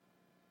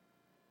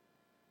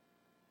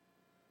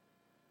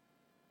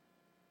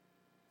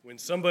When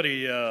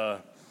somebody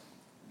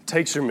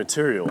takes your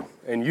material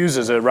and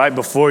uses it right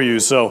before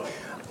you, so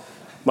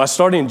my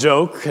starting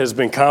joke has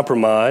been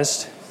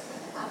compromised,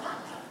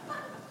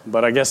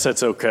 but I guess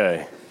that's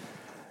okay.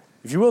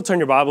 If you will, turn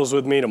your Bibles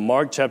with me to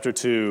Mark chapter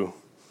 2.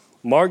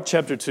 Mark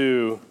chapter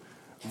 2,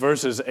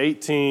 verses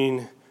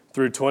 18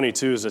 through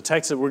 22 is a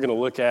text that we're going to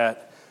look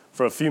at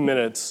for a few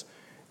minutes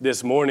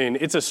this morning.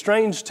 It's a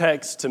strange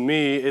text to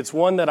me. It's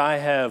one that I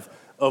have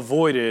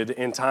avoided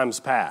in times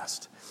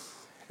past.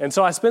 And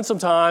so I spent some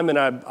time and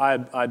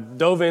I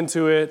dove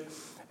into it,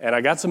 and I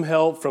got some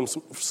help from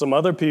some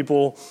other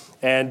people,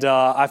 and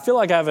I feel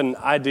like I have an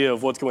idea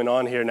of what's going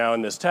on here now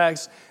in this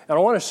text, and I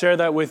want to share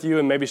that with you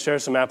and maybe share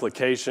some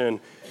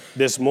application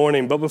this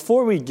morning. But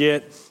before we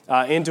get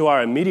into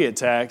our immediate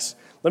text,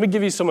 let me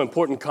give you some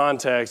important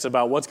context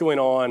about what's going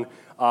on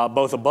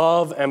both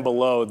above and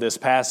below this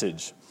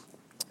passage.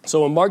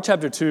 So in Mark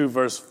chapter 2,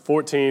 verse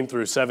 14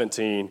 through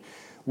 17,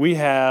 we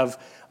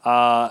have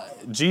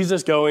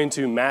Jesus going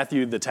to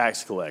Matthew the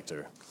tax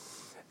collector.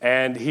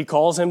 And he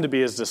calls him to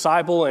be his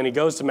disciple, and he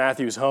goes to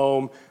Matthew's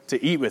home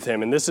to eat with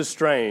him. And this is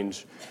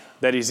strange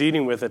that he's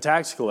eating with a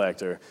tax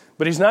collector.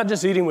 But he's not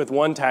just eating with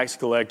one tax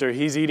collector,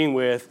 he's eating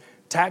with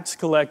tax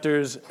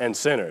collectors and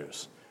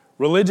sinners,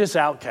 religious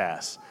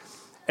outcasts.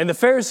 And the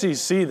Pharisees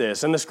see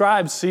this, and the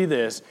scribes see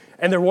this,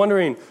 and they're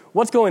wondering,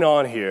 what's going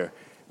on here?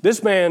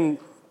 This man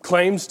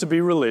claims to be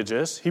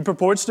religious, he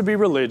purports to be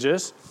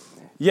religious,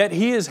 yet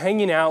he is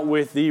hanging out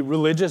with the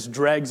religious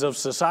dregs of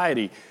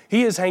society.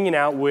 He is hanging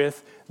out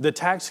with the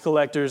tax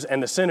collectors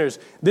and the sinners.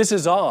 This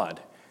is odd.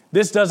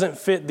 This doesn't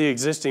fit the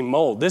existing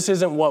mold. This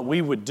isn't what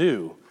we would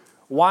do.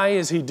 Why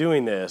is he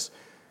doing this?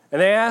 And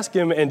they ask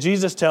him, and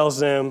Jesus tells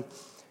them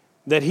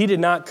that he did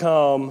not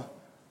come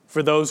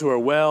for those who are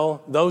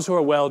well. Those who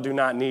are well do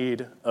not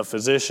need a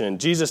physician.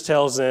 Jesus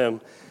tells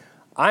them,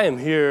 I am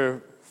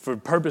here for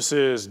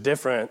purposes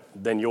different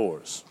than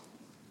yours.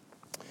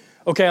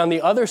 Okay, on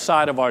the other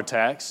side of our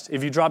text,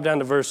 if you drop down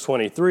to verse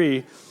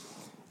 23,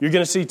 you're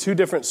going to see two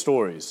different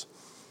stories.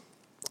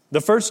 The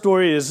first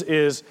story is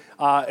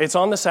it's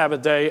on the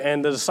Sabbath day,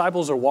 and the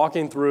disciples are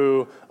walking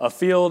through a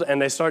field,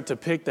 and they start to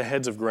pick the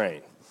heads of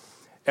grain.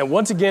 And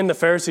once again, the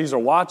Pharisees are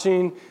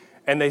watching,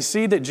 and they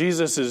see that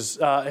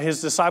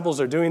his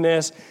disciples are doing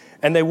this,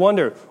 and they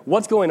wonder,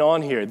 what's going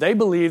on here? They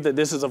believe that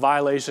this is a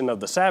violation of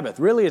the Sabbath.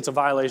 Really, it's a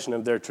violation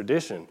of their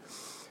tradition.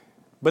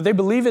 But they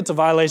believe it's a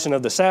violation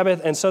of the Sabbath,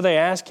 and so they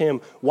ask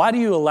him, why do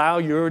you allow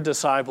your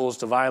disciples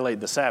to violate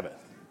the Sabbath?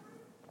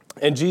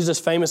 And Jesus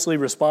famously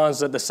responds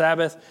that the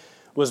Sabbath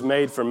was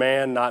made for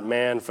man, not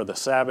man for the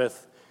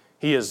Sabbath.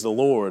 He is the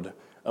Lord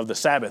of the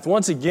Sabbath.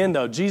 Once again,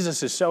 though,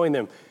 Jesus is showing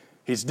them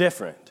he's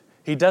different.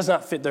 He does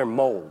not fit their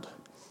mold.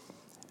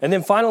 And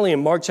then finally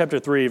in Mark chapter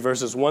 3,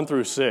 verses 1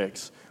 through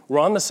 6, we're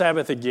on the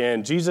Sabbath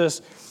again.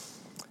 Jesus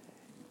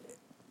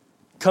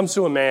comes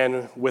to a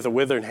man with a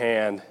withered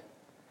hand,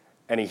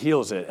 and he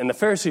heals it. And the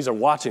Pharisees are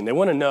watching. They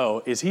want to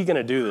know, is he going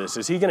to do this?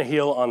 Is he going to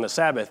heal on the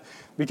Sabbath?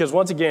 Because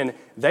once again,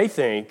 they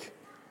think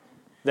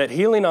that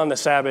healing on the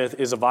Sabbath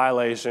is a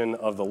violation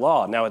of the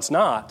law. Now, it's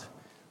not,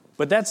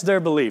 but that's their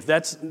belief.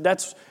 That's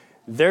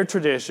their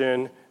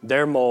tradition,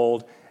 their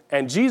mold.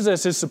 And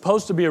Jesus is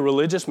supposed to be a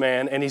religious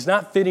man, and he's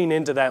not fitting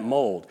into that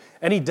mold.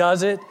 And he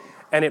does it,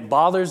 and it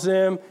bothers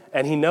him,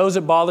 and he knows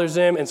it bothers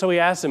him. And so he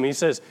asks him, he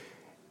says,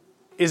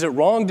 is it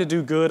wrong to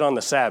do good on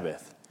the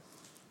Sabbath?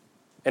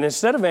 And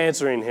instead of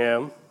answering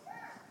him,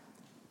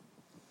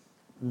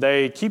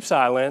 they keep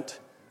silent,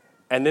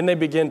 and then they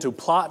begin to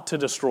plot to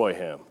destroy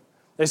him.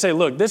 They say,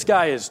 look, this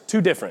guy is too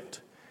different.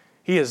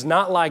 He is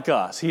not like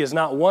us. He is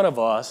not one of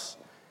us.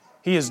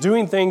 He is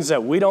doing things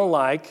that we don't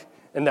like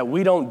and that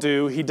we don't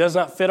do. He does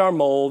not fit our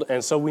mold,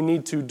 and so we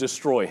need to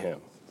destroy him.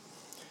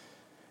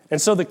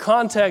 And so the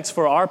context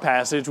for our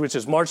passage, which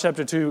is Mark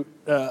chapter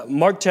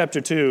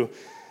 2,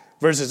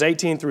 verses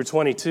 18 through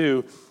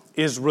 22,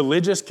 is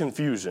religious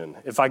confusion.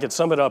 If I could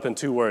sum it up in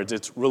two words,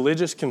 it's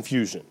religious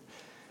confusion.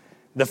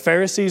 The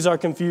Pharisees are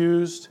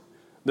confused,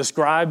 the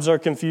scribes are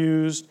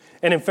confused,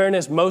 and in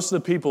fairness, most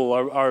of the people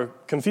are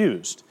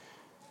confused.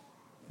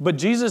 But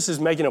Jesus is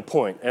making a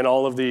point in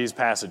all of these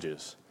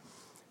passages.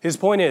 His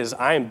point is,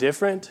 I am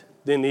different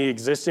than the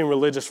existing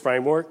religious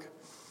framework,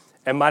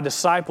 and my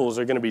disciples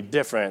are going to be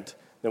different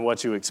than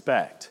what you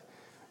expect.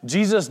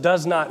 Jesus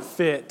does not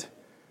fit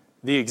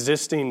the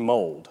existing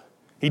mold.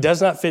 He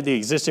does not fit the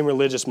existing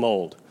religious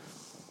mold.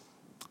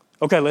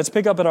 Okay, let's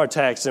pick up in our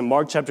text in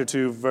Mark chapter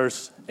 2,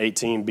 verse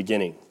 18,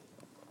 beginning.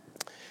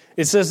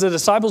 It says, the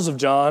disciples of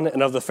John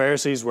and of the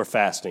Pharisees were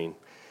fasting.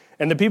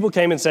 And the people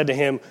came and said to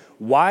him,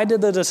 why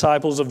did the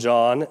disciples of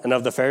John and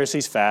of the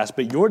Pharisees fast,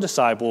 but your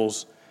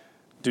disciples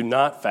do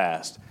not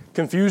fast?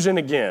 Confusion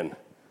again.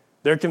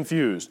 They're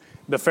confused.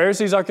 The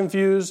Pharisees are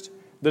confused.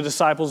 The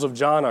disciples of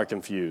John are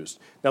confused.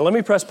 Now let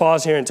me press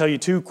pause here and tell you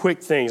two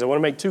quick things. I want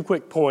to make two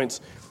quick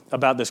points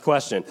about this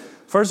question.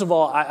 First of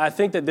all, I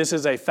think that this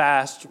is a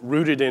fast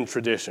rooted in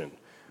tradition.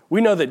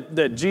 We know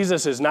that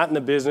Jesus is not in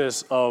the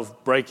business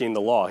of breaking the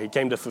law. He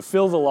came to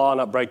fulfill the law,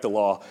 not break the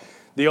law.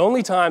 The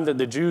only time that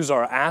the Jews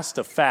are asked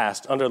to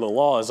fast under the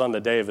law is on the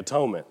Day of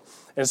Atonement.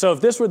 And so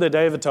if this were the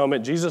Day of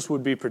Atonement, Jesus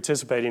would be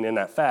participating in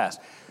that fast.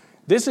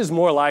 This is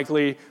more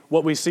likely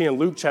what we see in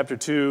Luke chapter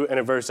 2 and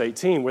in verse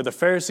 18, where the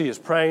Pharisee is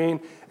praying,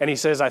 and he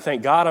says, I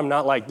thank God I'm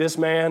not like this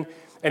man.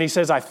 And he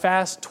says, I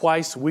fast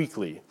twice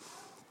weekly.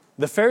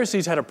 The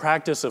Pharisees had a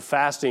practice of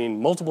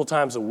fasting multiple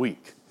times a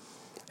week.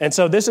 And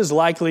so this is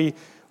likely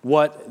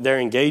what they're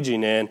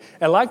engaging in.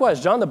 And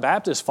likewise, John the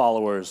Baptist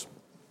followers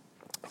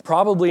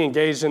probably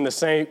engaged in the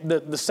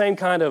same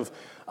kind of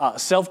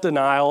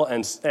self-denial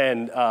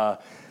and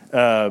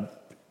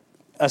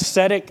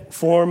ascetic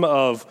form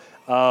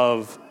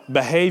of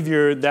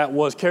behavior that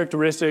was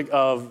characteristic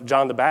of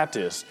John the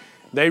Baptist.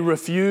 They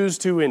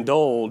refused to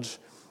indulge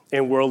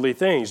in worldly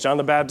things. John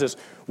the Baptist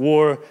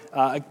wore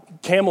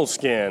camel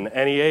skin,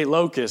 and he ate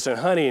locusts and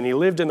honey, and he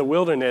lived in the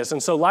wilderness.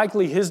 And so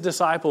likely his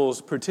disciples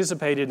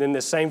participated in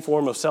this same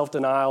form of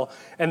self-denial,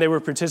 and they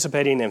were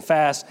participating in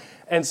fast.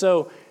 And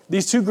so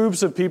these two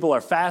groups of people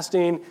are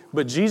fasting,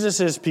 but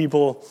Jesus'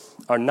 people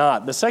are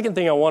not. The second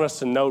thing I want us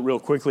to note real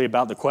quickly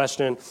about the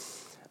question,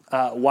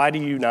 why do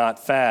you not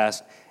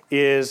fast,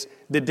 is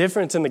the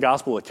difference in the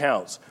gospel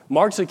accounts.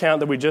 Mark's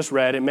account that we just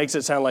read, it makes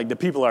it sound like the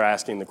people are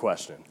asking the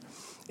question.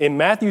 In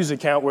Matthew's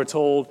account, we're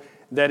told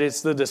that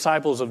it's the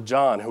disciples of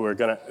John who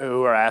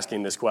are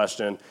asking this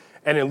question.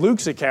 And in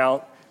Luke's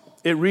account,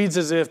 it reads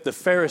as if the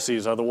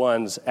Pharisees are the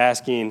ones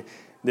asking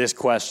this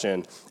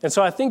question. And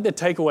so I think the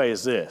takeaway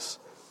is this.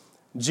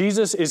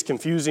 Jesus is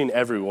confusing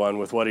everyone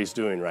with what he's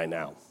doing right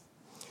now.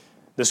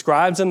 The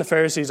scribes and the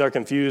Pharisees are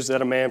confused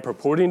that a man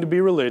purporting to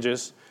be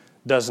religious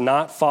does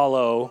not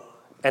follow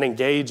and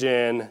engage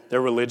in their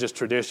religious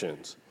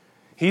traditions.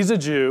 He's a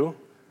Jew,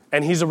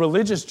 and he's a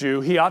religious Jew.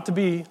 He ought to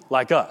be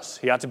like us.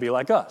 He ought to be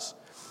like us.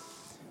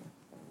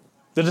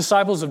 The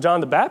disciples of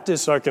John the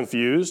Baptist are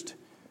confused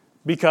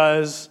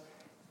because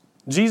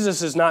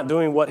Jesus is not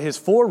doing what his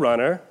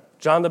forerunner,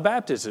 John the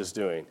Baptist, is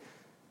doing.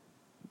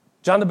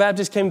 John the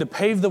Baptist came to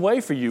pave the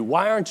way for you.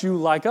 Why aren't you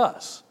like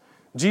us?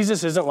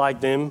 Jesus isn't like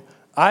them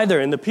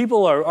either. And the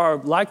people are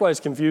likewise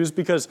confused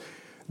because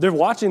they're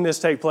watching this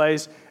take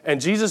place, and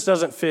Jesus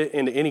doesn't fit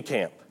into any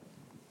camp.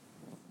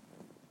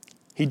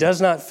 He does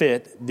not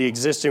fit the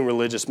existing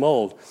religious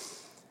mold.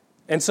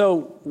 And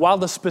so while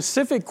the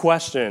specific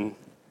question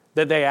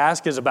that they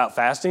ask is about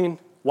fasting,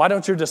 why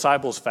don't your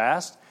disciples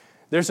fast?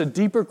 There's a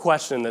deeper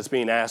question that's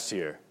being asked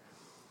here.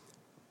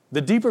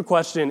 The deeper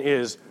question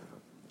is,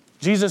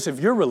 Jesus, if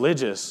you're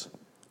religious,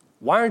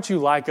 why aren't you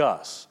like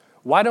us?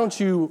 Why don't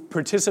you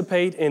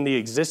participate in the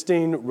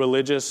existing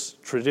religious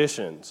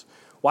traditions?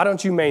 Why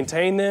don't you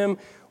maintain them?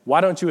 Why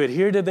don't you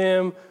adhere to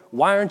them?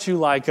 Why aren't you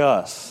like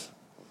us?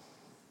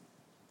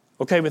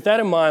 Okay, with that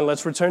in mind,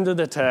 let's return to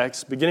the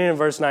text. Beginning in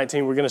verse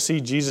 19, we're going to see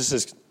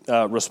Jesus'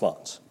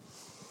 response.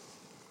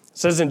 It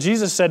says, And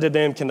Jesus said to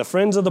them, Can the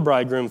friends of the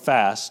bridegroom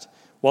fast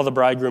while the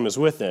bridegroom is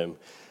with them?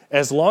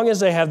 As long as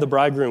they have the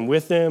bridegroom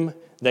with them,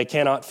 they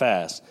cannot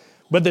fast.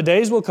 But the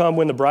days will come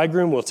when the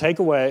bridegroom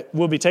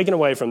will be taken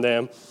away from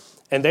them,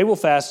 and they will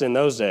fast in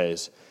those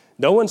days.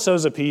 No one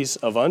sews a piece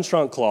of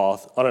unshrunk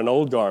cloth on an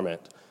old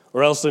garment,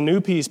 or else the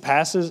new piece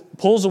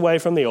pulls away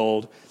from the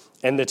old,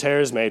 and the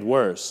tear is made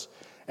worse.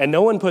 And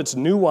no one puts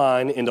new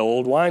wine into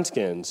old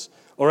wineskins,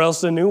 or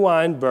else the new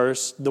wine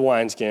bursts the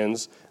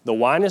wineskins, the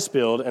wine is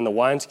spilled, and the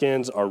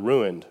wineskins are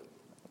ruined.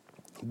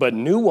 But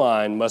new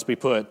wine must be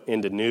put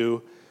into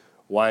new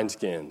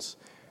wineskins.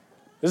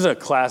 This is a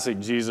classic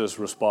Jesus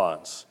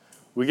response.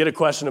 We get a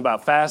question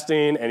about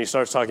fasting, and he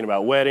starts talking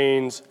about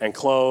weddings and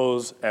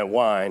clothes and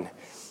wine.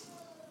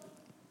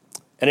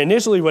 And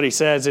initially what he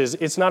says is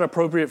it's not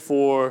appropriate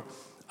for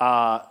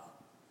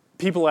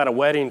people at a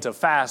wedding to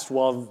fast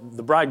while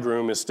the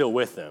bridegroom is still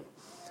with them.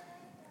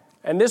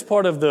 And this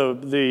part of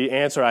the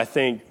answer, I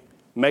think,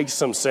 makes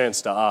some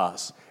sense to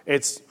us.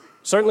 It's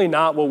certainly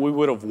not what we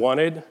would have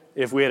wanted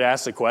if we had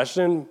asked the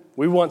question.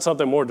 We want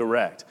something more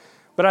direct.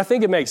 But I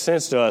think it makes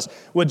sense to us.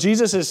 What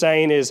Jesus is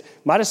saying is,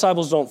 my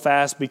disciples don't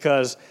fast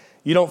because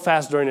you don't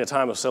fast during a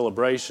time of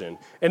celebration.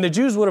 And the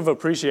Jews would have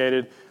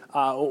appreciated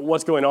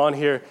what's going on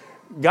here.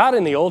 God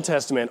in the Old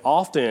Testament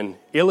often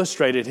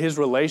illustrated his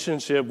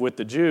relationship with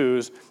the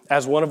Jews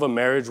as one of a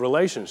marriage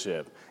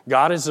relationship.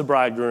 God is the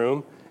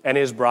bridegroom, and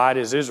his bride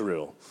is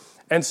Israel.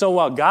 And so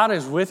while God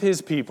is with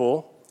his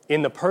people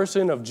in the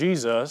person of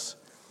Jesus,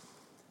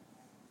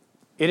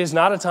 it is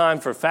not a time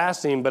for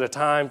fasting, but a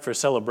time for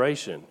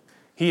celebration.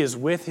 He is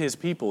with his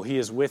people. He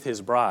is with his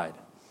bride.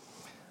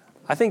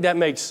 I think that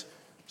makes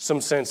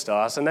some sense to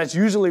us, and that's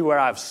usually where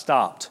I've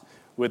stopped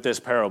with this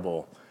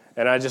parable.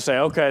 And I just say,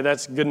 okay,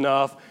 that's good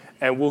enough,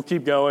 and we'll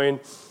keep going.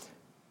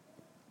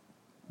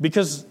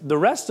 Because the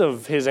rest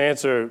of his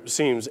answer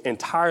seems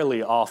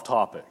entirely off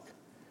topic.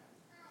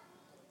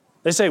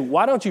 They say,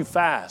 why don't you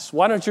fast?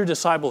 Why don't your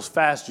disciples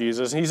fast,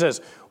 Jesus? And he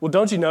says, well,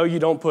 don't you know you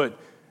don't put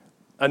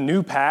a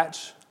new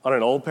patch on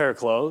an old pair of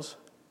clothes?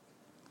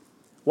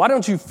 Why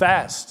don't you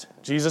fast,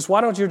 Jesus?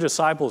 Why don't your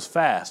disciples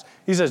fast?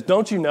 He says,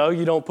 don't you know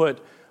you don't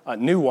put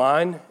new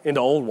wine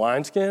into old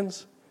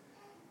wineskins?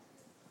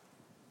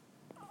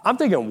 I'm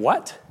thinking,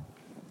 what?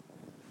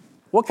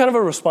 What kind of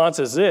a response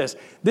is this?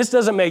 This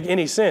doesn't make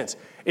any sense.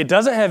 It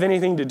doesn't have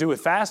anything to do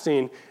with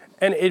fasting,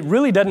 and it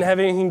really doesn't have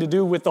anything to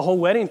do with the whole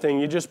wedding thing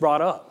you just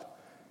brought up.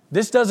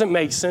 This doesn't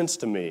make sense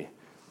to me.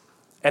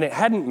 And it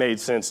hadn't made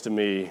sense to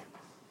me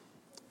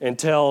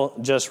until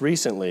just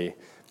recently.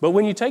 But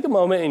when you take a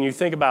moment and you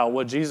think about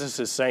what Jesus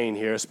is saying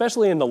here,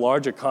 especially in the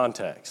larger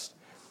context,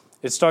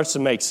 it starts to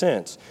make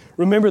sense.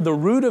 Remember, the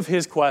root of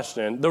his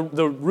question, the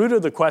root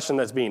of the question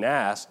that's being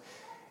asked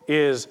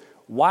is,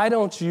 why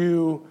don't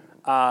you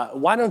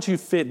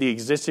fit the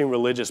existing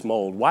religious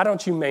mold? Why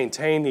don't you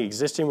maintain the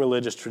existing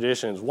religious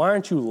traditions? Why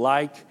aren't you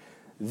like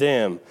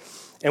them?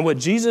 And what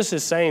Jesus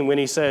is saying when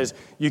he says,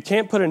 you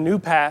can't put a new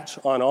patch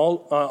on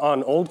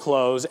old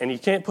clothes and you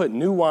can't put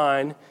new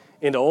wine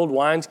into old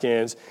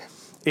wineskins,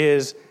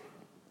 is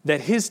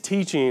that his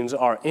teachings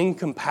are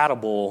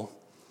incompatible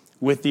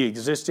with the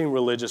existing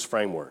religious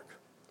framework,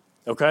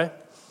 okay?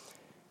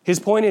 His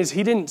point is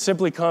he didn't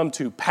simply come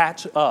to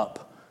patch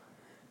up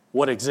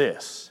what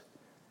exists.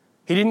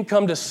 He didn't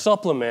come to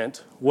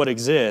supplement what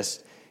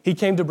exists. He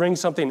came to bring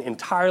something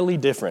entirely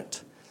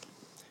different.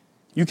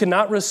 You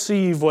cannot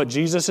receive what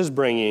Jesus is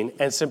bringing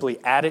and simply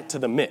add it to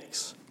the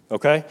mix,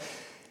 okay?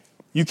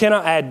 You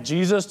cannot add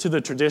Jesus to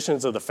the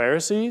traditions of the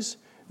Pharisees,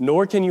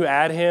 nor can you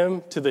add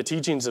him to the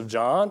teachings of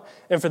John.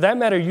 And for that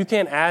matter, you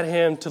can't add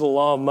him to the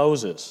law of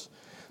Moses.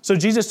 So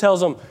Jesus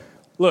tells them,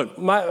 look,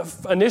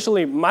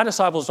 initially, my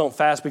disciples don't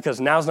fast because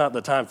now's not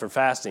the time for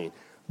fasting.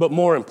 But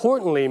more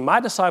importantly, my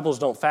disciples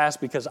don't fast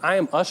because I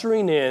am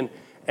ushering in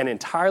an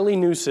entirely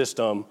new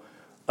system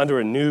under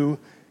a new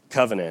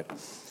covenant.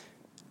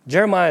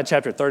 Jeremiah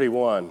chapter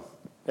 31,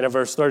 and in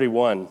verse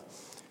 31,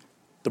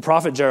 the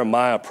prophet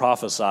Jeremiah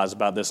prophesies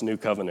about this new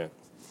covenant.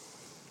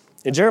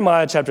 In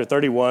Jeremiah chapter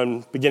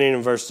 31, beginning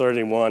in verse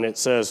 31, it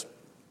says,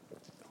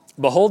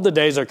 "Behold, the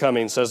days are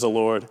coming, says the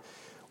Lord,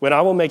 when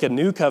I will make a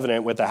new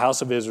covenant with the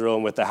house of Israel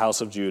and with the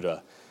house of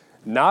Judah,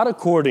 not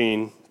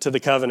according to the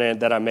covenant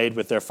that I made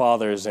with their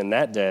fathers in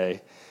that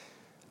day.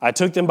 I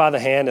took them by the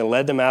hand and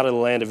led them out of the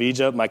land of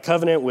Egypt, my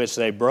covenant which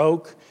they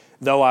broke,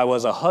 though I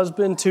was a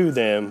husband to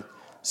them,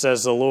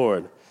 says the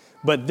Lord.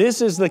 But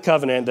this is the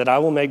covenant that I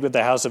will make with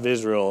the house of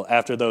Israel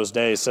after those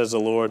days, says the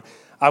Lord.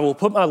 I will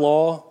put my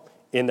law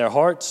in their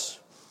hearts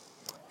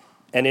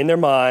and in their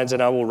minds,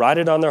 and I will write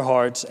it on their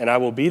hearts, and I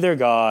will be their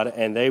God,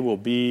 and they will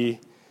be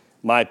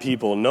my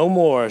people. No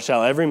more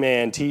shall every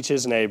man teach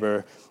his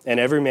neighbor and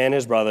every man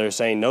his brother,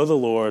 saying, Know the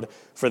Lord,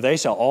 for they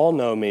shall all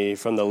know me,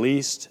 from the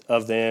least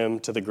of them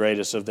to the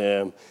greatest of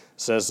them,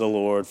 says the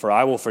Lord. For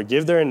I will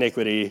forgive their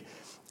iniquity,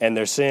 and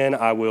their sin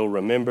I will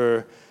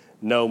remember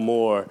no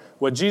more."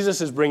 What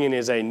Jesus is bringing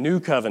is a new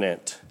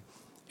covenant.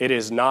 It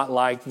is not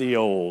like the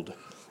old.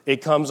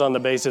 It comes on the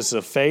basis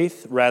of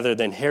faith rather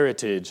than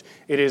heritage.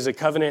 It is a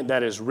covenant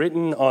that is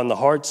written on the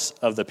hearts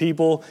of the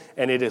people,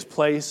 and it is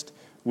placed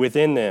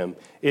within them.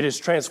 It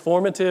is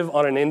transformative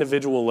on an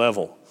individual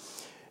level.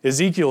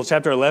 Ezekiel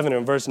chapter 11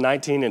 and verse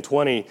 19 and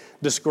 20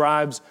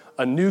 describes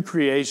a new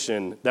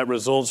creation that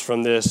results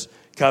from this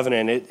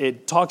covenant.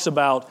 It talks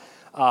about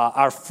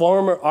our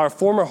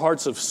former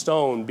hearts of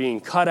stone being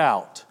cut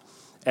out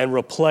and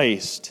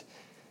replaced,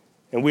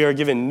 and we are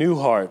given new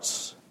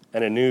hearts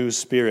and a new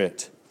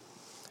spirit.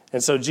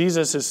 And so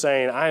Jesus is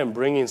saying, I am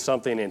bringing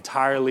something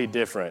entirely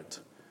different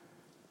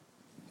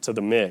to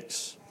the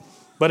mix.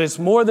 But it's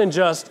more than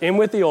just in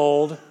with the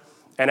old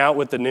and out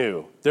with the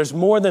new. There's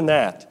more than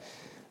that.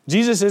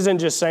 Jesus isn't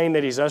just saying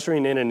that he's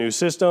ushering in a new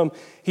system.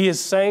 He is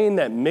saying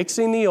that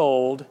mixing the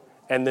old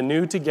and the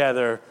new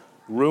together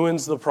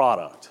ruins the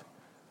product.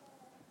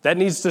 That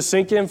needs to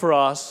sink in for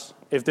us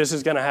if this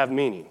is going to have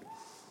meaning.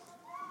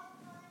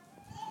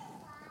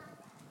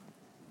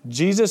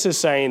 Jesus is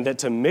saying that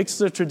to mix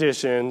the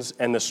traditions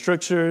and the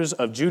strictures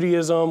of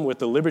Judaism with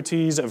the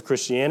liberties of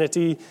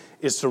Christianity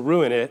is to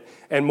ruin it.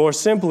 And more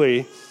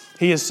simply,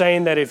 he is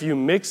saying that if you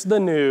mix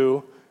the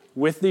new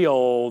with the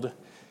old,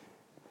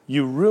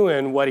 you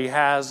ruin what he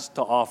has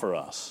to offer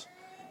us.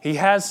 He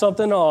has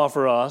something to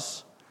offer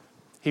us.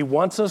 He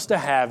wants us to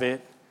have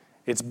it.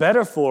 It's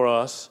better for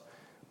us.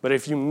 But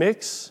if you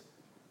mix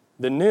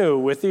the new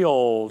with the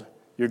old,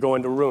 you're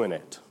going to ruin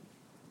it.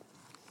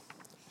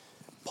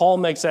 Paul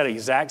makes that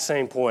exact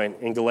same point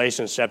in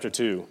Galatians chapter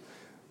 2,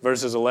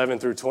 verses 11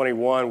 through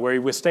 21, where he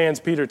withstands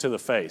Peter to the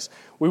face.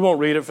 We won't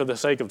read it for the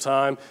sake of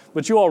time,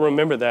 but you all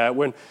remember that.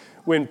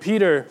 When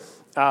Peter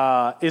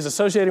is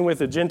associating with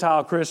the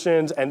Gentile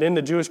Christians, and then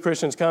the Jewish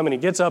Christians come, and he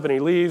gets up and he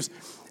leaves,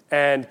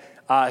 and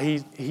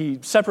he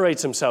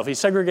separates himself. He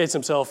segregates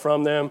himself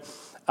from them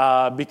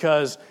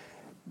because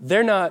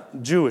they're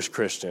not Jewish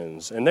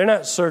Christians, and they're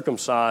not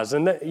circumcised,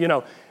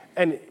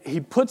 and he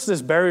puts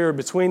this barrier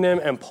between them,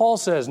 and Paul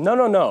says,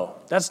 no,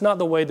 that's not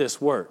the way this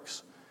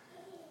works,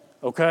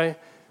 okay?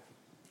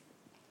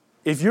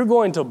 If you're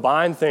going to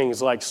bind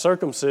things like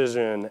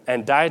circumcision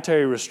and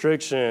dietary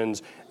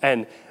restrictions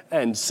and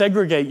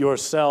segregate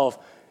yourself,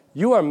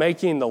 you are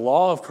making the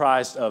law of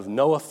Christ of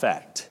no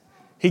effect.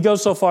 He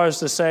goes so far as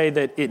to say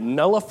that it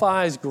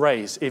nullifies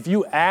grace. If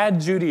you add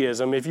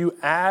Judaism, if you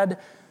add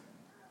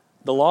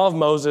the law of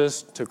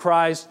Moses to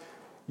Christ,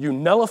 You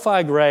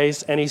nullify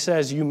grace, and he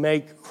says you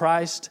make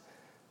Christ's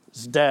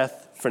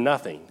death for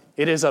nothing.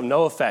 It is of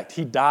no effect.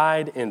 He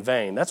died in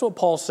vain. That's what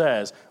Paul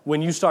says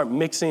when you start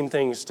mixing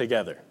things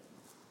together.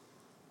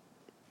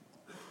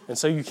 And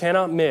so you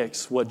cannot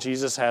mix what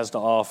Jesus has to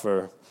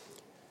offer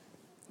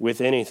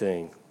with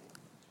anything.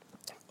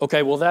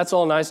 Okay, well, that's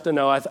all nice to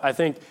know. I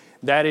think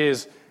that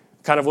is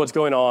kind of what's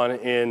going on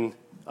in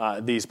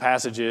these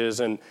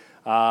passages, and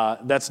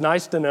that's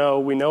nice to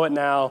know. We know it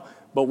now,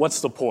 but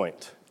what's the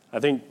point? I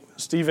think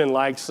Stephen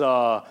likes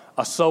a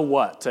so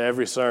what to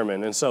every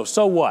sermon, and so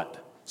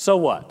what? So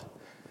what?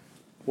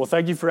 Well,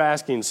 thank you for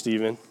asking,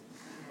 Stephen.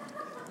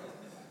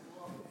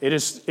 It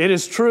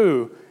is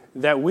true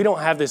that we don't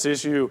have this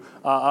issue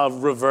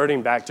of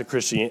reverting back to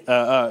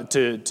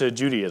to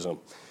Judaism.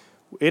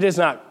 It is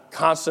not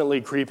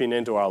constantly creeping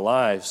into our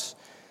lives.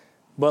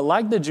 But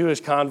like the Jewish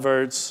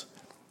converts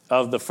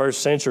of the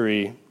first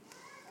century,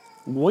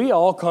 we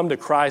all come to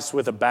Christ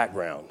with a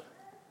background.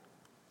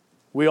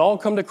 We all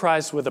come to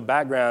Christ with a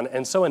background.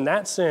 And so in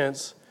that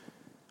sense,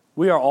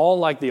 we are all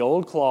like the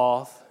old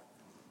cloth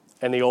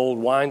and the old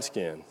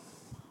wineskin.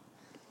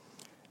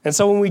 And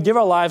so when we give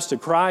our lives to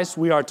Christ,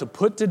 we are to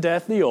put to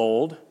death the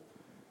old,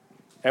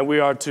 and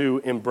we are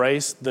to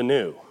embrace the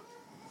new.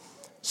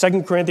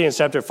 2 Corinthians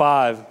chapter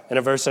 5 and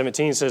in verse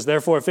 17 says,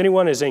 "Therefore, if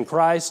anyone is in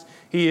Christ,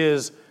 he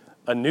is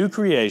a new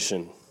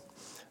creation.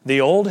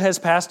 The old has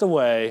passed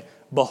away.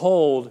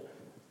 Behold,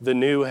 the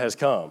new has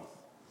come."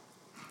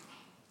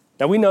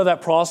 Now we know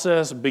that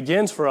process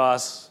begins for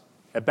us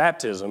at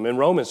baptism. In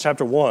Romans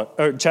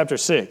chapter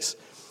 6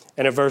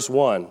 and in verse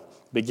 1,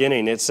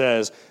 beginning, it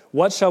says,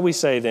 "What shall we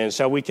say then?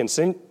 Shall we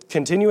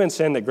continue in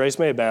sin that grace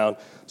may abound?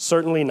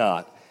 Certainly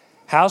not.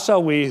 How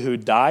shall we who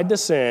died to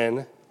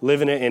sin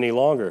live in it any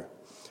longer?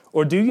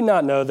 Or do you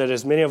not know that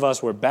as many of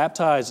us were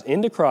baptized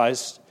into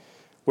Christ,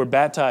 were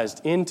baptized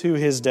into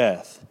his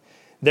death?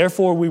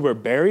 Therefore we were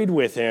buried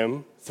with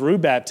him through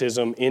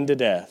baptism into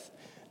death.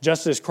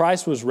 Just as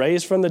Christ was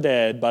raised from the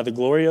dead by the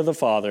glory of the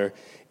Father,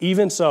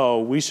 even so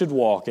we should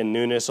walk in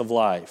newness of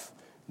life."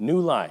 New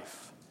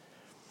life.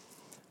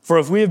 "For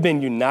if we have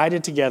been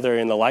united together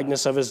in the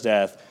likeness of his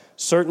death,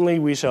 certainly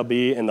we shall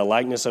be in the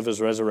likeness of his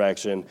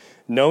resurrection,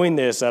 knowing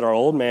this, that our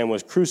old man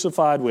was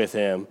crucified with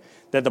him,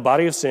 that the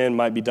body of sin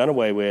might be done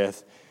away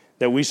with,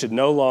 that we should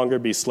no longer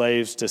be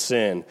slaves to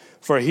sin.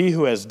 For he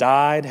who has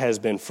died has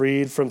been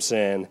freed from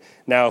sin.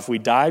 Now if we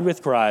died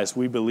with Christ,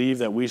 we believe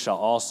that we shall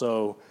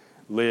also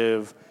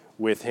live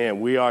with him."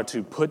 We are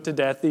to put to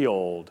death the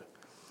old.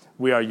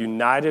 We are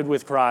united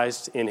with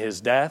Christ in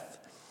his death,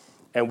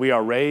 and we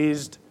are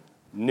raised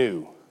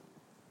new.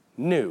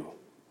 New.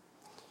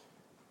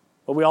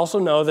 But we also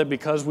know that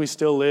because we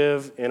still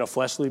live in a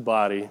fleshly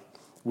body,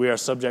 we are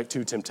subject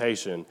to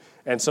temptation.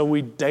 And so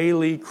we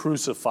daily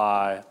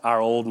crucify our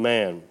old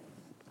man.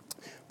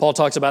 Paul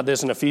talks about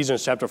this in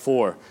Ephesians chapter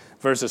 4,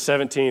 verses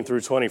 17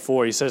 through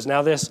 24. He says,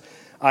 "Now this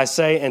I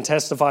say and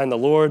testify in the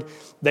Lord,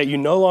 that you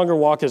no longer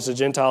walk as the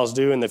Gentiles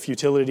do in the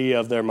futility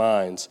of their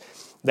minds.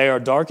 They are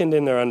darkened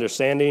in their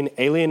understanding,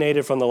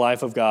 alienated from the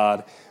life of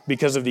God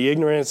because of the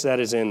ignorance that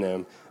is in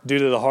them, due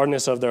to the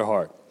hardness of their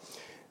heart.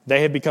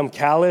 They have become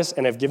callous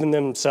and have given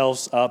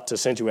themselves up to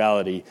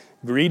sensuality,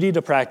 greedy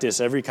to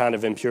practice every kind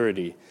of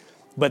impurity.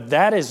 But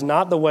that is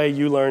not the way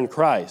you learned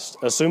Christ,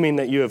 assuming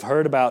that you have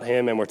heard about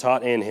him and were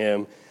taught in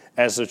him,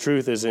 as the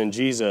truth is in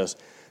Jesus,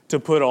 to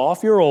put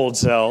off your old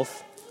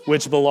self,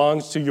 which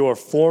belongs to your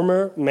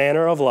former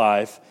manner of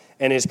life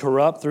and is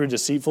corrupt through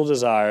deceitful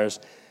desires,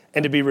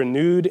 and to be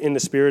renewed in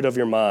the spirit of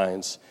your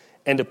minds,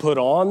 and to put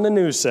on the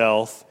new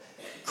self,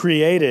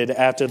 created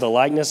after the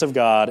likeness of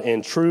God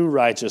in true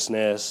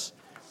righteousness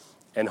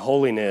and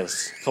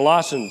holiness."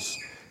 Colossians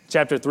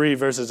chapter 3,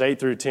 verses 8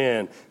 through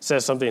 10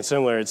 says something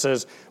similar. It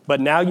says,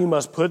 "But now you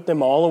must put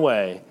them all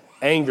away,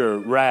 anger,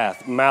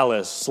 wrath,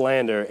 malice,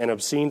 slander, and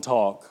obscene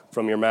talk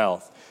from your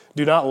mouth.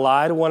 Do not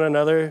lie to one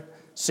another,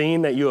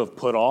 seeing that you have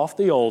put off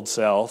the old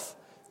self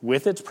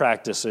with its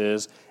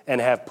practices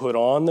and have put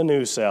on the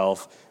new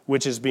self,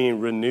 which is being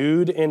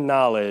renewed in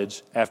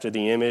knowledge after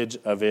the image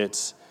of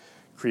its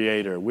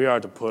creator." We are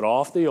to put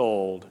off the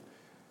old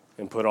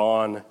and put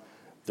on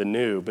the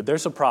new. But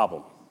there's a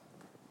problem.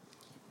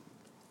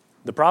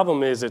 The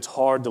problem is it's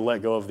hard to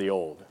let go of the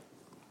old.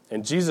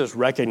 And Jesus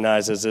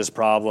recognizes this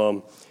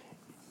problem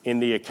in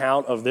the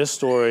account of this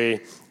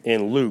story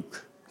in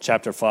Luke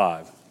chapter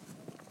 5.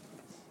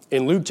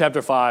 In Luke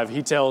chapter 5,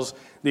 he tells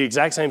the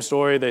exact same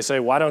story. They say,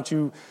 why don't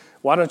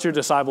your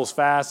disciples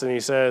fast? And he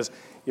says,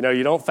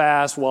 you don't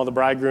fast while the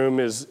bridegroom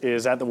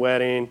is at the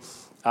wedding.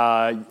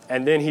 And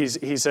then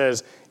he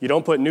says, you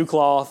don't put new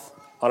cloth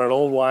on an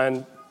old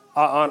wine,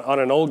 on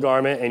an old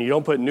garment, and you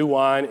don't put new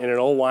wine in an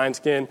old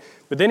wineskin.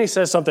 But then he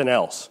says something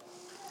else.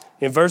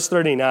 In verse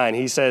 39,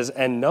 he says,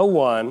 "And no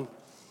one,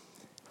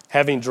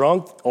 having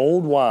drunk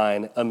old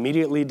wine,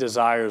 immediately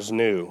desires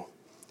new.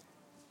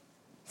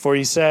 For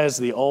he says,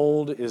 the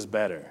old is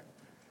better."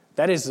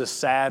 That is the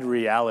sad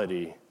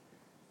reality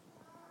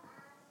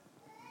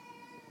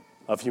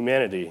of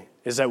humanity,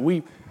 is that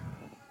we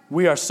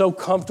are so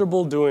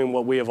comfortable doing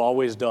what we have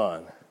always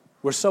done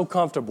We're so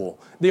comfortable.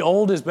 The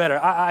old is better.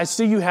 I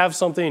see you have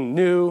something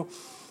new,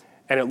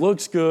 and it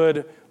looks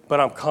good, but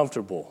I'm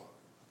comfortable.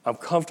 I'm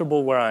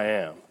comfortable where I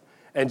am.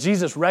 And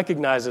Jesus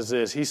recognizes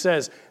this. He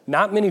says,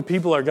 not many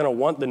people are going to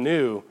want the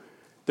new.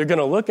 They're going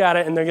to look at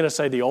it, and they're going to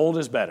say, the old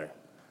is better.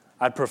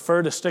 I'd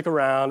prefer to stick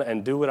around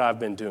and do what I've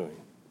been doing.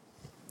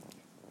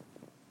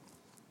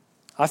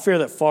 I fear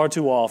that far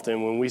too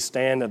often when we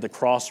stand at the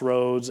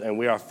crossroads and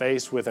we are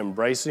faced with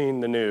embracing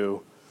the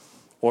new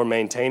or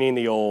maintaining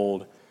the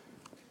old,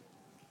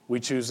 we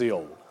choose the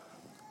old.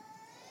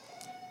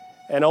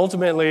 And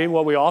ultimately,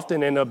 what we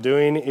often end up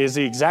doing is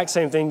the exact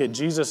same thing that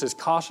Jesus is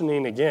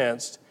cautioning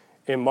against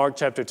in Mark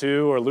chapter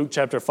 2 or Luke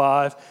chapter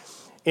 5,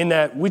 in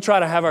that we try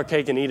to have our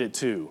cake and eat it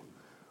too.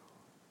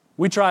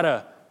 We try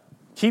to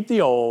keep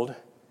the old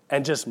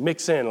and just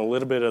mix in a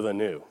little bit of the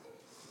new.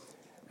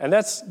 And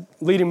that's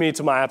leading me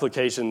to my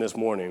application this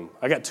morning.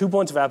 I got 2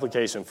 points of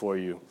application for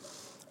you.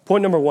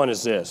 Point number 1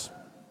 is this.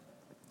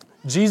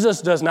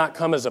 Jesus does not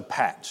come as a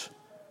patch.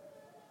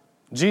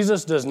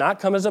 Jesus does not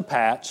come as a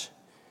patch,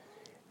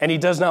 and he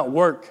does not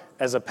work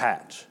as a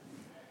patch.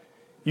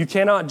 You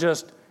cannot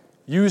just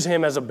use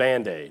him as a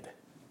Band-Aid.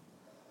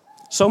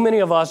 So many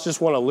of us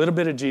just want a little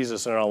bit of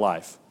Jesus in our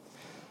life.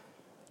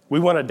 We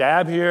want a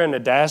dab here and a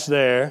dash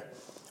there.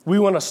 We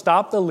want to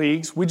stop the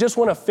leaks. We just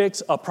want to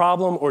fix a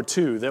problem or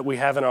two that we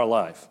have in our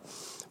life.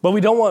 But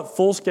we don't want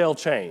full-scale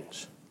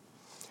change.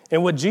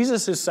 And what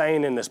Jesus is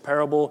saying in this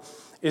parable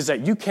is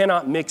that you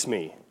cannot mix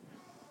me.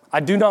 I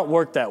do not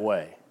work that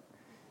way.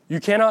 You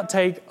cannot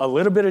take a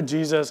little bit of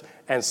Jesus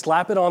and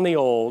slap it on the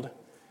old,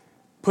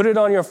 put it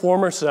on your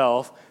former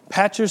self,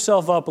 patch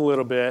yourself up a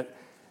little bit,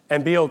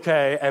 and be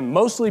okay, and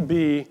mostly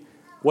be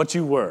what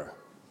you were.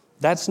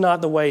 That's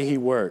not the way he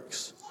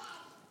works.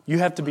 You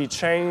have to be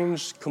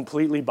changed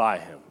completely by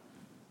him.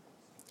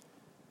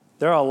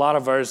 There are a lot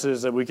of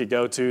verses that we could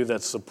go to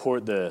that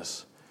support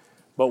this,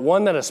 but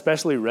one that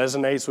especially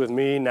resonates with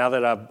me now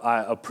that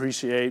I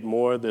appreciate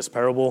more this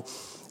parable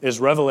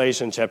is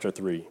Revelation chapter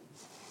 3.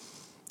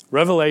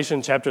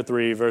 Revelation chapter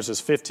 3,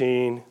 verses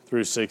 15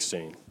 through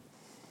 16.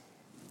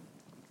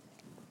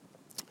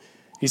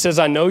 He says,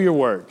 I know your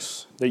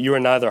works, that you are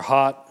neither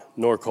hot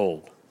nor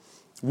cold.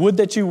 Would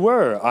that you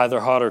were either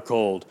hot or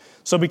cold.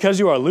 So because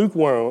you are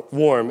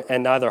lukewarm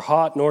and neither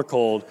hot nor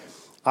cold,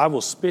 I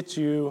will spit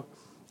you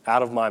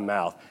out of my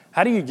mouth.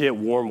 How do you get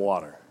warm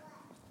water?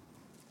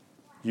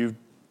 You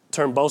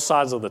turn both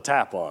sides of the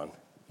tap on.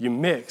 You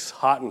mix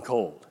hot and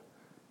cold.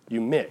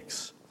 You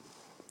mix.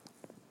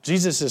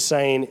 Jesus is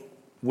saying,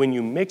 when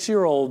you mix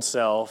your old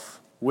self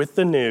with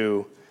the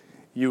new,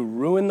 you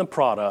ruin the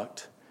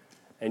product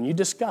and you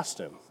disgust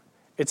him.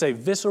 It's a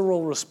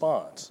visceral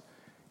response.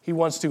 He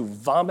wants to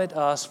vomit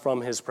us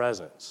from his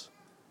presence.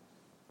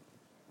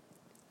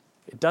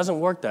 It doesn't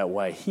work that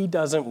way. He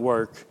doesn't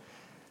work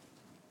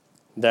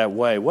that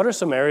way. What are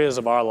some areas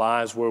of our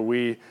lives where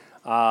we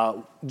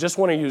just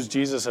want to use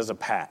Jesus as a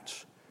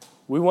patch?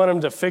 We want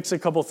him to fix a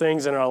couple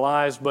things in our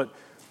lives, but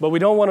we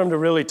don't want him to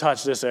really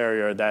touch this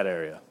area or that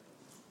area.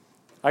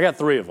 I got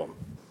 3 of them.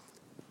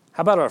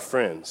 How about our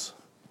friends?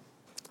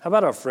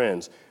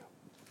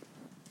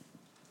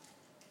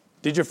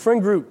 Did your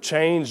friend group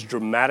change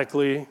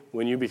dramatically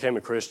when you became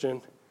a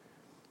Christian?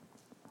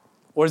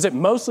 Or is it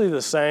mostly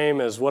the same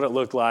as what it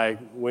looked like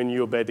when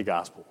you obeyed the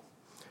gospel?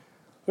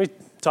 Let me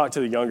talk to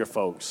the younger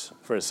folks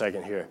for a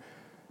second here.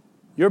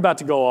 You're about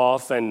to go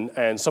off,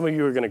 and some of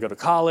you are going to go to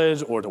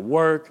college or to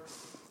work,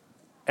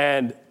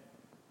 and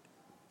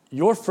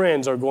your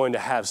friends are going to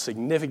have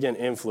significant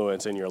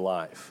influence in your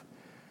life.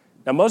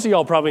 Now, most of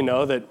y'all probably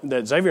know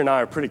that Xavier and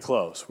I are pretty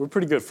close. We're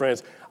pretty good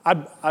friends.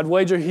 I'd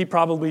wager he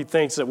probably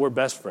thinks that we're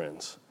best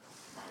friends.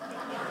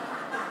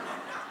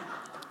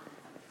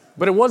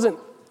 But it wasn't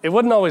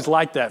always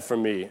like that for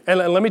me. And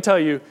let me tell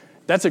you,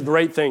 that's a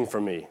great thing for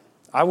me.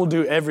 I will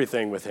do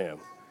everything with him.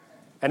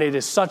 And it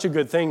is such a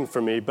good thing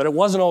for me, but it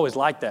wasn't always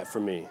like that for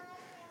me.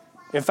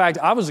 In fact,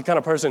 I was the kind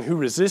of person who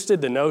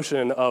resisted the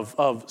notion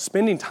of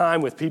spending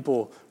time with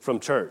people from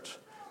church.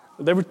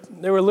 They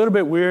were a little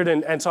bit weird,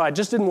 and so I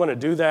just didn't want to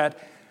do that.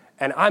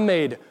 And I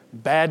made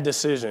bad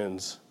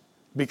decisions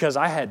because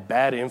I had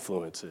bad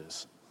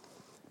influences.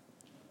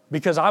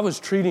 Because I was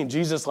treating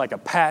Jesus like a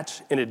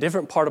patch in a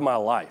different part of my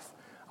life.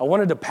 I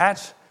wanted to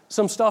patch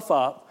some stuff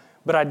up,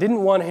 but I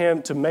didn't want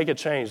him to make a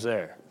change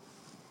there.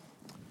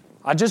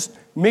 I just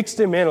mixed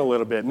him in a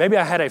little bit. Maybe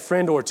I had a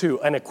friend or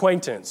two, an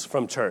acquaintance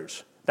from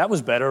church. That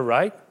was better,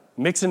 right?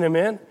 Mixing him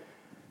in.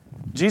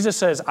 Jesus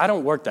says, I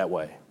don't work that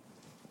way.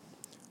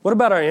 What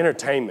about our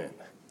entertainment?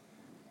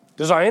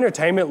 Does our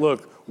entertainment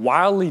look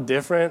wildly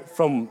different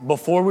from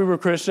before we were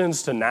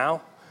Christians to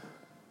now?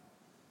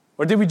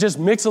 Or did we just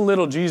mix a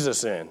little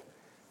Jesus in?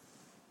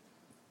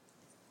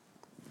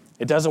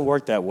 It doesn't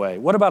work that way.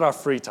 What about our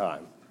free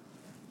time?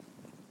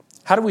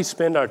 How do we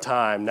spend our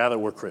time now that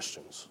we're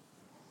Christians?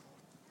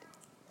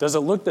 Does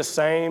it look the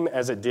same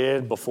as it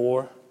did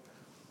before?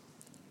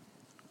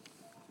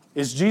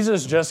 Is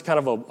Jesus just kind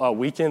of a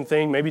weekend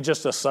thing, maybe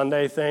just a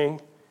Sunday thing?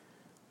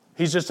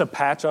 He's just a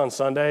patch on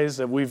Sundays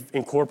that we've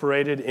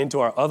incorporated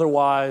into our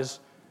otherwise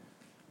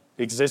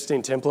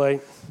existing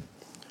template,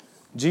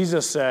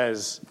 Jesus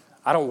says,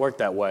 I don't work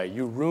that way.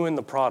 You ruin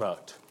the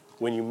product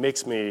when you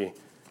mix me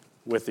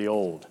with the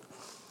old.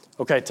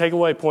 Okay,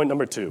 takeaway point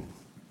number 2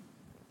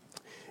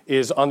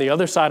 is on the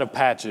other side of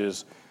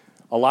patches,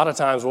 a lot of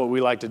times what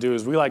we like to do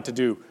is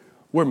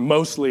we're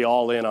mostly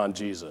all in on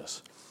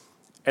Jesus.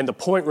 And the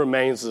point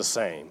remains the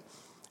same,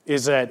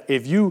 is that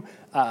if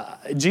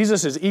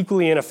Jesus is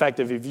equally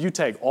ineffective if you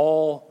take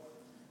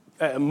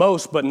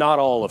most but not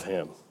all of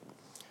him.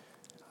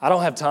 I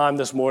don't have time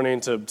this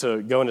morning to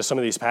go into some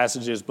of these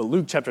passages, but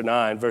Luke chapter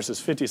 9, verses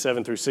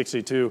 57 through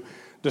 62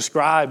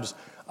 describes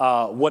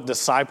what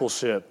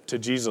discipleship to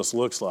Jesus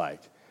looks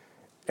like.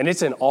 And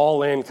it's an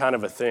all-in kind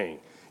of a thing.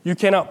 You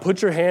cannot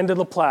put your hand to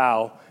the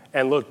plow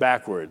and look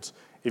backwards.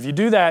 If you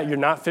do that, you're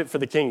not fit for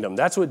the kingdom.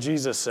 That's what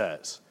Jesus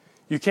says.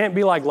 You can't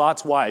be like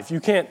Lot's wife. You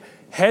can't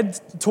head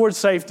towards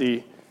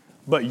safety,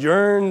 but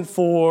yearn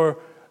for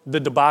the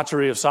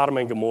debauchery of Sodom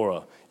and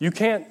Gomorrah. You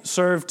can't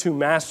serve two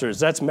masters.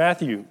 That's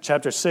Matthew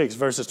chapter 6,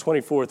 verses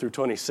 24 through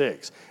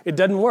 26. It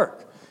doesn't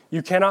work.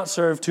 You cannot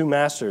serve two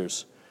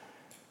masters.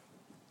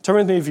 Turn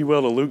with me, if you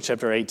will, to Luke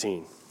chapter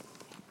 18.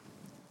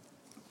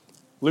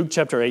 Luke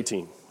chapter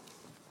 18.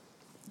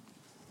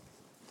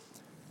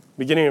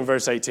 Beginning in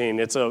verse 18,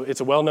 it's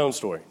a well-known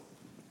story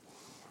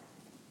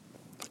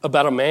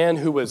about a man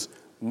who was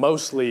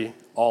mostly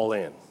all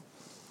in.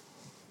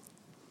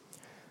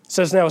 It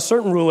says, now a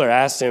certain ruler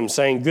asked him,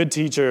 saying, good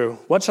teacher,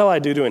 what shall I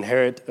do to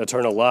inherit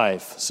eternal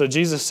life? So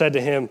Jesus said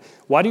to him,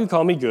 why do you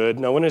call me good?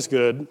 No one is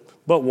good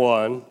but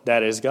one,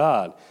 that is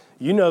God.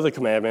 You know the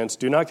commandments,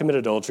 do not commit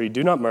adultery,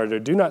 do not murder,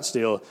 do not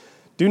steal,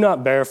 do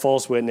not bear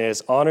false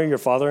witness, honor your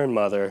father and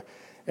mother.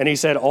 And he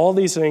said, all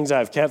these things I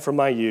have kept from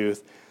my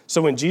youth.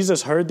 So when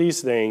Jesus heard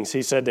these things,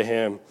 he said to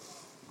him,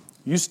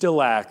 you still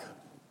lack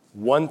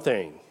one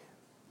thing.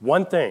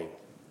 One thing.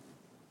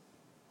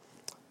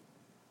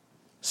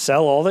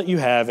 Sell all that you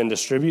have and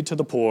distribute to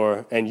the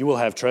poor, and you will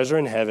have treasure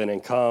in heaven,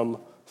 and come,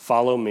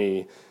 follow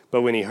me.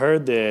 But when he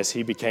heard this,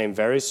 he became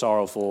very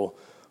sorrowful,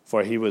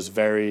 for he was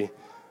very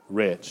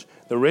rich.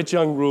 The rich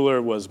young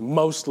ruler was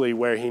mostly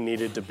where he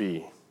needed to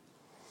be.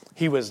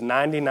 He was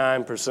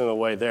 99% of the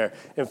way there.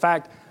 In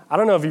fact, I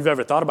don't know if you've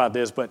ever thought about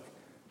this, but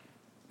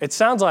it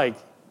sounds like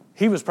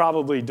he was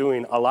probably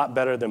doing a lot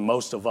better than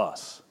most of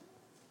us.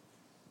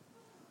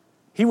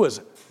 He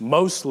was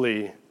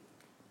mostly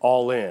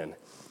all in.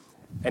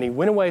 And he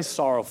went away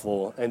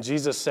sorrowful, and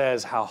Jesus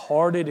says how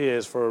hard it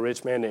is for a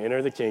rich man to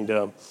enter the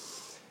kingdom.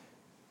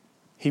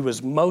 He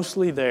was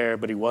mostly there,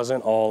 but he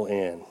wasn't all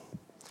in.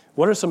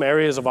 What are some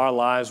areas of our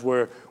lives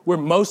where we're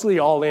mostly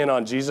all in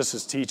on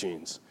Jesus'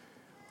 teachings?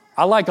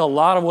 I like a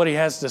lot of what he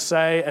has to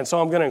say, and so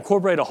I'm going to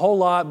incorporate a whole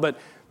lot, but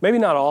maybe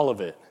not all of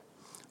it.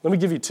 Let me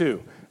give you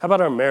 2. How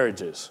about our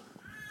marriages?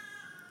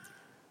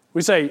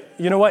 We say,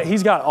 you know what?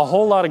 He's got a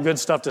whole lot of good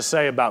stuff to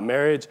say about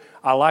marriage.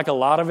 I like a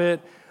lot of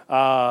it.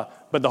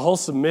 But the whole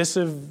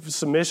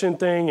submission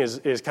thing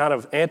is kind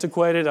of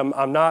antiquated.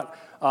 I'm not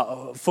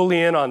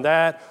fully in on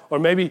that. Or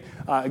maybe,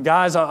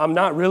 guys, I'm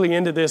not really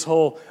into this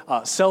whole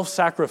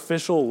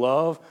self-sacrificial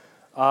love.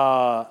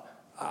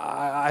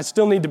 I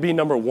still need to be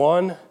number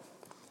one.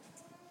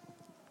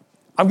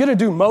 I'm going to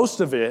do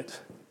most of it,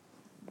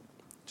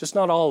 just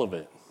not all of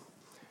it.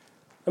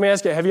 Let me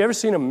ask you, have you ever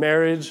seen a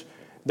marriage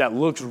that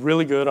looks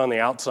really good on the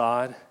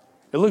outside?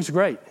 It looks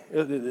great.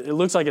 It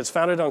looks like it's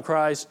founded on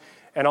Christ.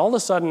 And all of a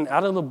sudden,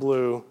 out of the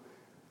blue,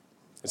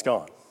 it's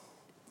gone.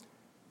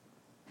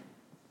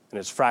 And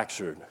it's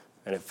fractured,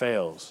 and it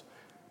fails.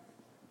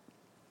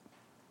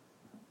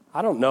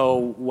 I don't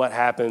know what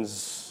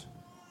happens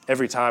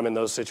every time in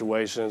those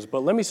situations,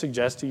 but let me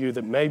suggest to you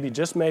that maybe,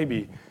 just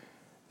maybe,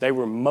 they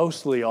were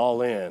mostly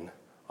all in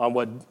on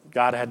what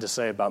God had to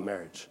say about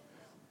marriage.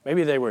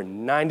 Maybe they were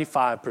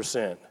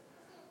 95%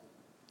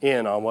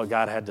 in on what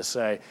God had to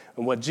say.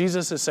 And what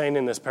Jesus is saying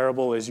in this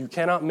parable is you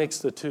cannot mix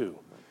the two.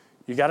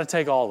 You got to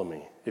take all of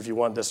me if you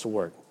want this to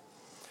work.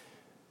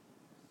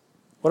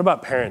 What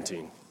about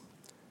parenting?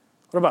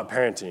 What about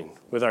parenting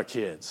with our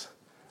kids?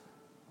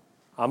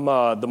 I'm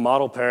the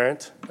model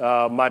parent.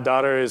 My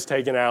daughter is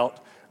taken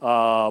out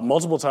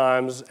multiple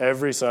times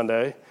every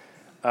Sunday.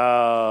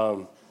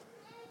 Do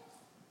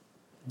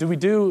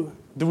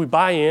we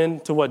buy in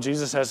to what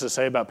Jesus has to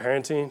say about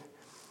parenting?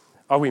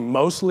 Are we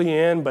mostly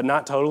in, but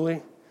not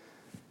totally?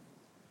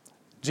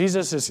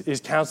 Jesus is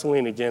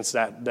counseling against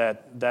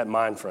that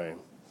mind frame.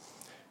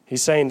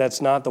 He's saying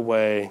that's not the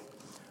way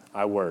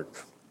I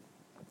work.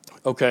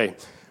 Okay,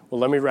 well,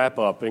 let me wrap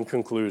up in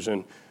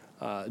conclusion.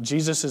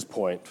 Jesus'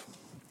 point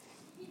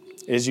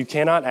is you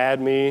cannot add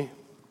me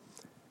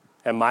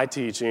and my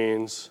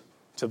teachings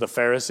to the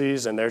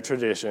Pharisees and their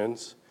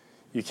traditions.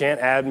 You can't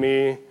add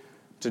me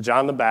to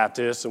John the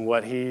Baptist and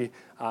what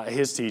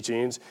his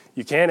teachings.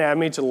 You can't add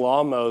me to the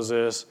law of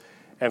Moses.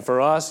 And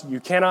for us, you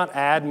cannot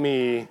add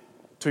me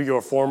to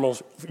your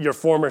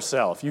former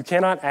self. You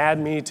cannot add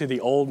me to the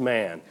old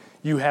man.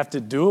 You have to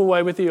do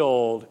away with the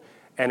old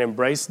and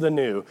embrace the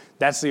new.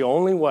 That's the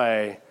only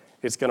way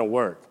it's going to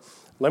work.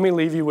 Let me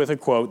leave you with a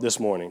quote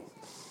this morning.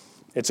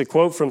 It's a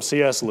quote from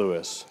C.S.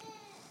 Lewis.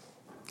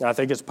 I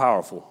think it's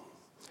powerful.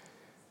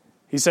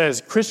 He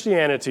says,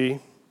 Christianity,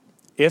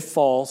 if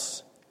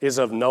false, is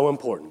of no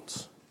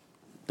importance.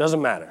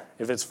 Doesn't matter.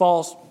 If it's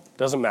false,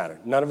 doesn't matter.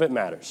 None of it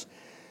matters.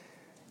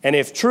 And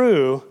if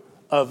true,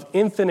 of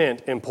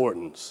infinite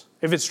importance.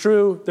 If it's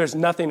true, there's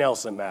nothing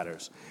else that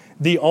matters.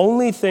 The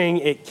only thing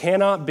it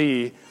cannot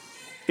be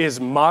is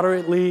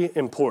moderately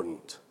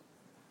important.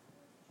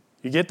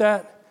 You get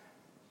that?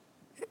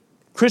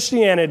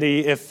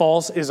 Christianity, if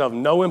false, is of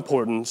no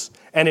importance,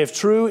 and if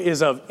true,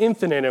 is of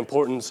infinite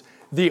importance.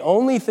 The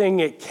only thing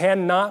it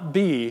cannot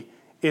be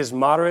is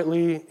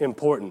moderately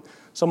important.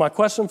 So my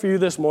question for you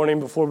this morning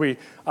before we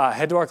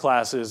head to our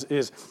classes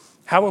is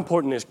how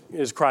important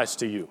is Christ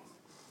to you?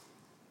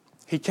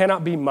 He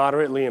cannot be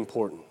moderately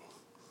important.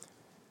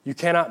 You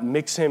cannot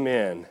mix him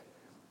in.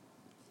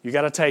 You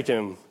got to take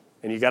him,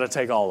 and you got to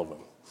take all of him.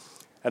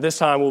 At this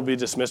time, we'll be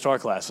dismissed to our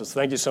classes.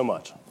 Thank you so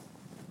much.